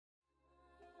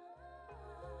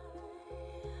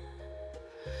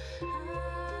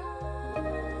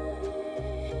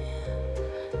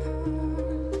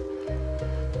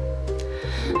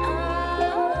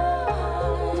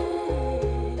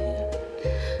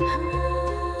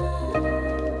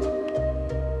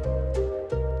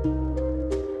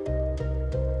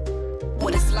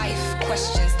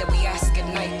questions that we ask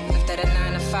at night. If that a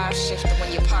 9 to 5 shift, or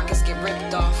when your pockets get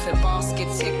ripped off and boss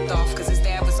get ticked off, cause his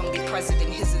dad was only president.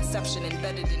 His inception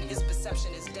embedded in his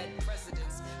perception is dead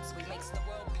presidents. So he makes the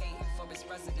world pay for his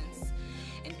residence.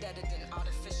 Indebted in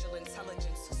artificial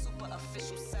intelligence, super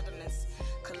official sediments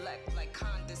collect like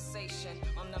condensation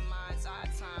on the mind's eye.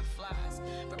 Time flies.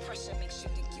 Repression makes you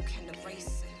think you can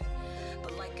erase it,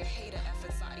 but like a hater,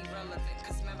 efforts are irrelevant,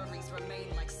 cause memories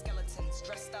remain like skeletons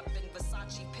dressed up in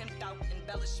Versace pimped out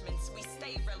embellishments. We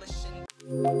stay relishing.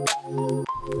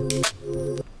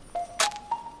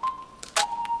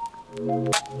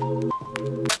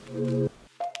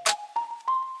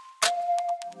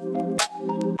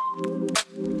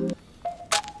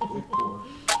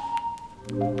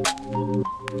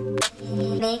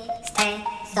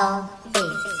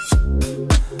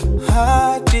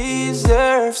 I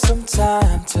deserve some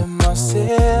time to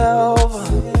myself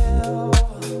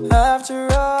after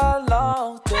a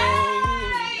long day.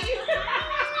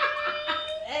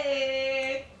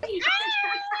 Hey.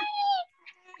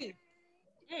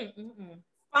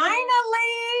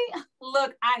 Finally!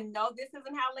 Look, I know this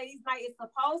isn't how ladies' night is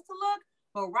supposed to look,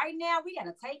 but right now we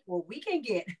gotta take what we can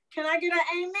get. Can I get an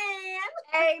amen?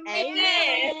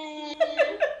 Amen.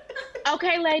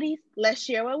 Okay, ladies, let's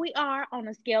share where we are on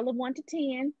a scale of 1 to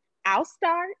 10. I'll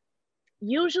start.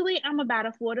 Usually I'm about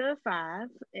a 4 to a 5,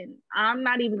 and I'm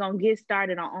not even gonna get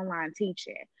started on online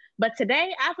teaching. But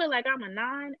today I feel like I'm a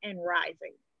 9 and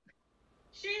rising.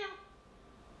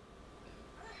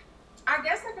 I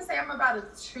guess I can say I'm about a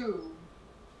 2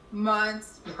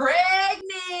 months pregnant.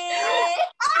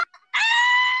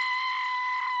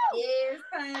 Yes,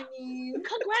 honey.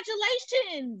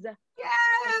 Congratulations.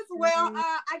 Yes, well,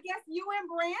 I guess you and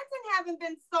Brandon haven't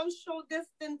been social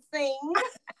distancing.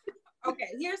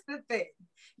 Okay, here's the thing.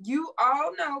 You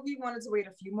all know we wanted to wait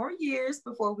a few more years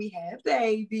before we had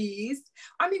babies.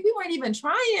 I mean, we weren't even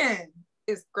trying.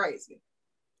 It's crazy.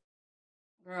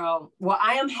 Girl, well,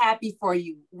 I am happy for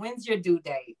you. When's your due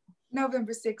date?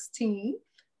 November 16th.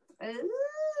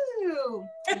 Ooh.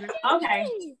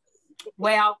 Okay.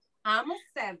 Well, I'm a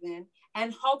 7,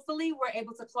 and hopefully we're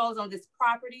able to close on this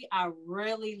property I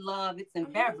really love. It's in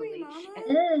Beverly.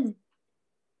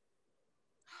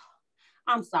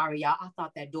 I'm sorry, y'all. I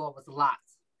thought that door was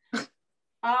locked.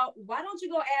 Why don't you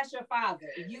go ask your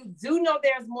father? You do know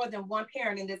there's more than one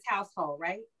parent in this household,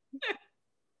 right?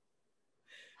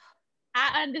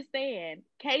 I understand.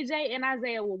 KJ and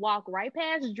Isaiah will walk right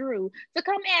past Drew to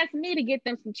come ask me to get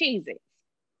them some Cheez-Its.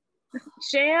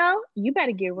 Shell, you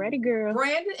better get ready, girl.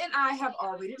 Brandon and I have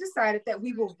already decided that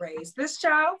we will raise this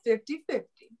child 50-50.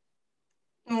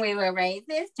 We will raise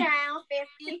this child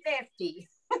 50-50.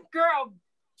 Girl,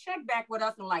 check back with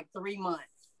us in like 3 months.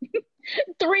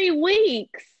 3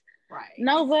 weeks. Right.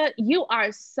 Nova, you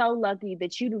are so lucky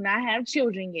that you do not have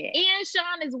children yet. And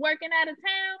Sean is working out of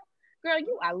town. Girl,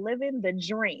 you are living the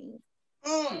dream.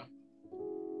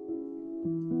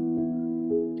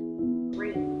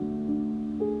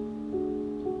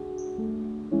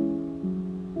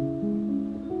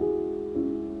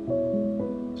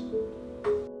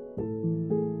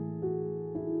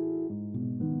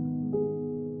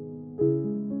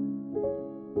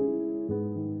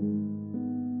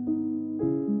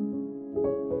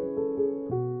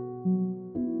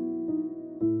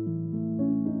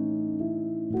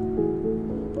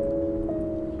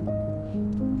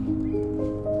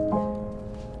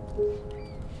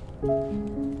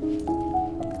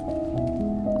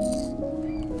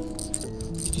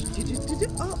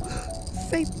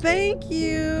 Say thank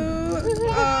you.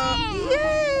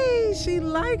 Yay, she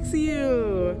likes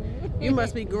you. You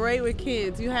must be great with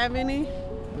kids. You have any?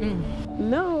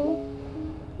 No.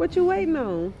 What you waiting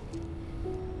on?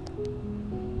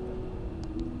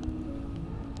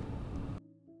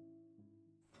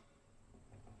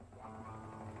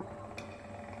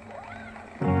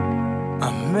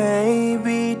 I may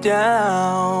be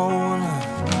down,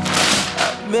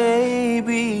 I may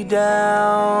be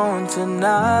down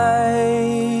tonight,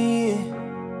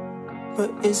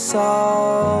 but it's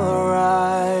alright.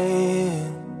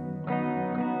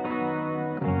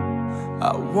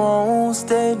 I won't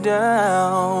stay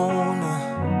down,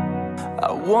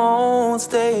 I won't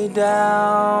stay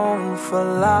down for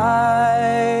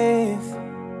life.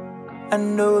 I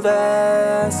know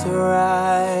that's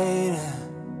right.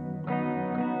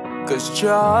 'Cause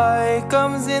joy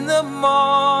comes in the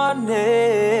morning,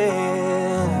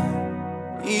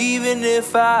 even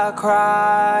if I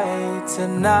cry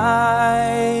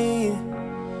tonight,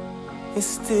 it's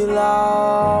still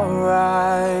alright.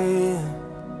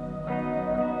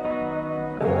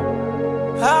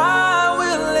 I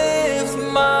will lift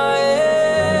my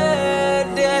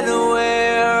head and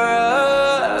wear a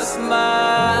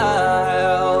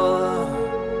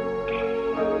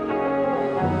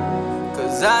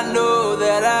know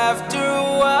that after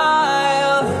a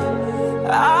while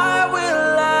I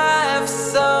will have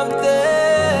something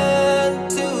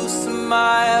to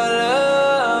smile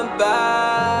about.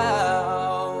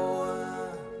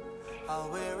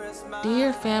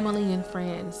 Dear family and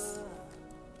friends,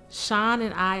 Sean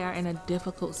and I are in a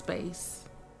difficult space.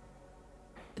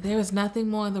 There is nothing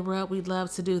more in the world we'd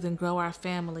love to do than grow our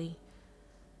family.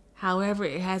 However,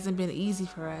 it hasn't been easy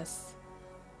for us.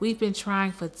 We've been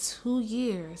trying for 2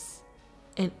 years,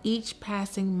 and each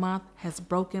passing month has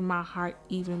broken my heart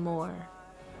even more.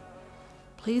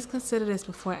 Please consider this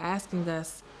before asking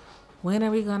us, when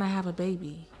are we gonna have a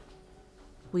baby?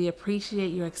 We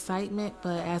appreciate your excitement,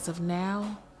 but as of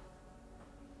now,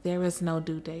 there is no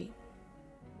due date.